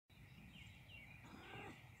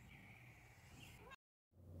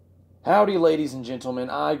Howdy, ladies and gentlemen.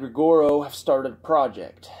 I, Gregorro, have started a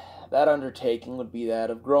project. That undertaking would be that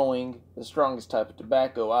of growing the strongest type of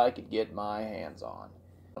tobacco I could get my hands on.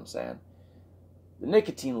 I'm saying the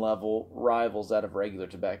nicotine level rivals that of regular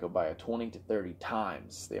tobacco by a 20 to 30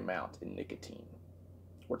 times the amount in nicotine.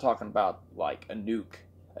 We're talking about like a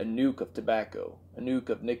nuke of tobacco, a nuke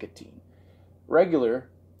of nicotine. Regular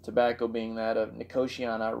tobacco being that of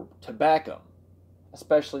Nicotiana Tobacco,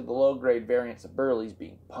 especially the low-grade variants of burleys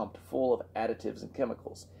being pumped full of additives and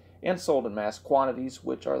chemicals, and sold in mass quantities,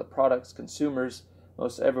 which are the products consumers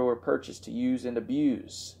most everywhere purchase to use and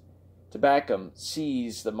abuse. Tabacum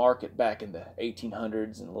seized the market back in the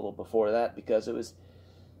 1800s and a little before that because it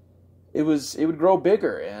would grow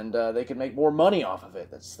bigger and they could make more money off of it.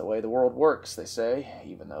 That's the way the world works, they say,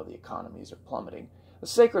 even though the economies are plummeting. The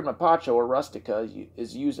sacred mapacho or rustica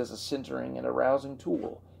is used as a centering and a rousing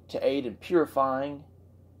tool to aid in purifying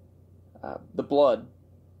the blood.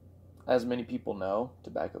 As many people know,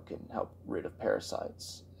 tobacco can help rid of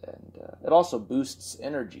parasites, and it also boosts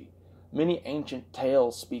energy. Many ancient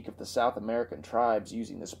tales speak of the South American tribes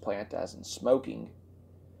using this plant as in smoking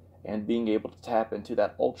and being able to tap into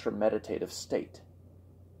that ultra-meditative state.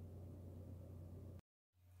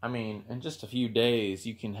 I mean, in just a few days,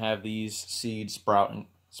 you can have these seeds sprouting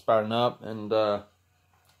up, and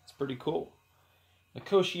it's pretty cool.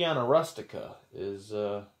 Nicotiana Rustica is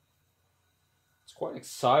it's quite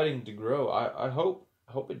exciting to grow. I hope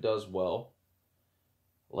it does well.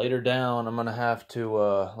 Later down, I'm gonna have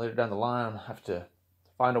to later down the line, I have to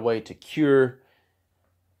find a way to cure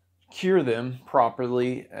them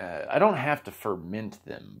properly. I don't have to ferment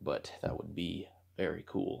them, but that would be very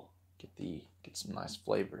cool. Get some nice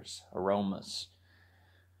flavors, aromas.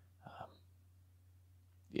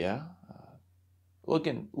 Yeah,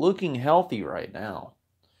 looking healthy right now,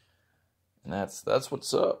 and that's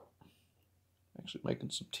what's up. Actually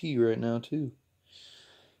making some tea right now too.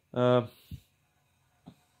 So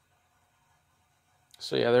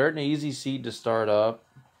yeah, they're an easy seed to start up.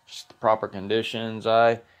 Just the proper conditions.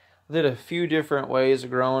 I did a few different ways of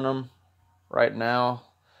growing them. Right now,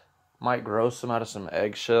 might grow some out of some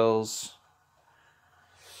eggshells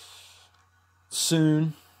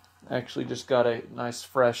soon. Actually just got a nice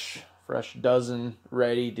fresh dozen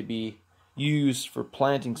ready to be used for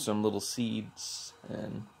planting some little seeds,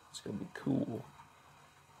 and it's gonna be cool.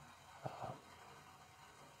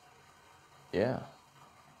 Yeah,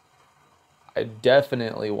 I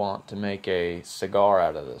definitely want to make a cigar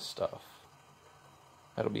out of this stuff.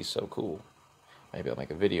 That'll be so cool. Maybe I'll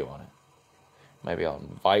make a video on it. Maybe I'll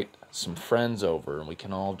invite some friends over and we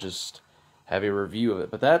can all just have a review of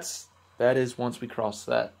it. But that is once we cross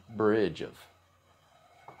that bridge of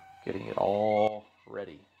getting it all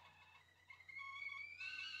ready.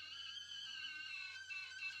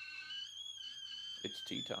 It's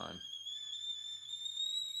tea time.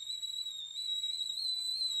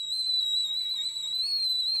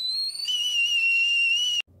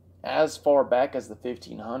 As far back as the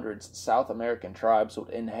 1500s, South American tribes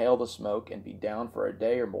would inhale the smoke and be down for a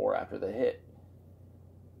day or more after the hit.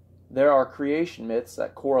 There are creation myths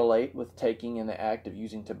that correlate with taking in the act of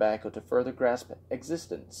using tobacco to further grasp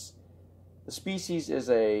existence. The species is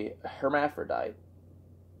a hermaphrodite,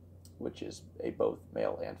 which is a both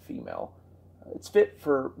male and female. It's fit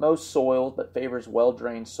for most soils, but favors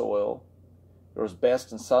well-drained soil. Grows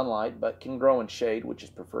best in sunlight, but can grow in shade, which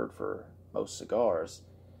is preferred for most cigars.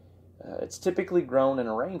 It's typically grown in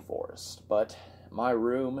a rainforest, but my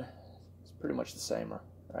room is pretty much the same,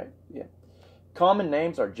 right? Yeah. Common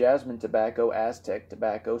names are Jasmine Tobacco, Aztec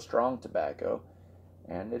Tobacco, Strong Tobacco,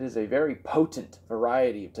 and it is a very potent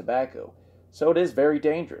variety of tobacco, so it is very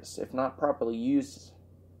dangerous if not properly used,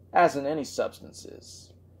 as in any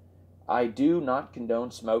substances. I do not condone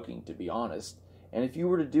smoking, to be honest, and if you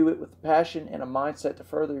were to do it with passion and a mindset to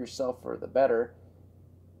further yourself for the better,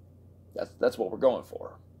 that's what we're going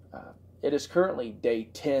for. It is currently day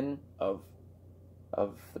 10 of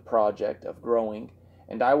the project of growing,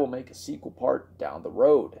 and I will make a sequel part down the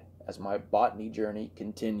road as my botany journey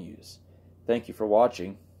continues. Thank you for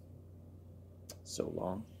watching. So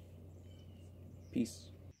long. Peace.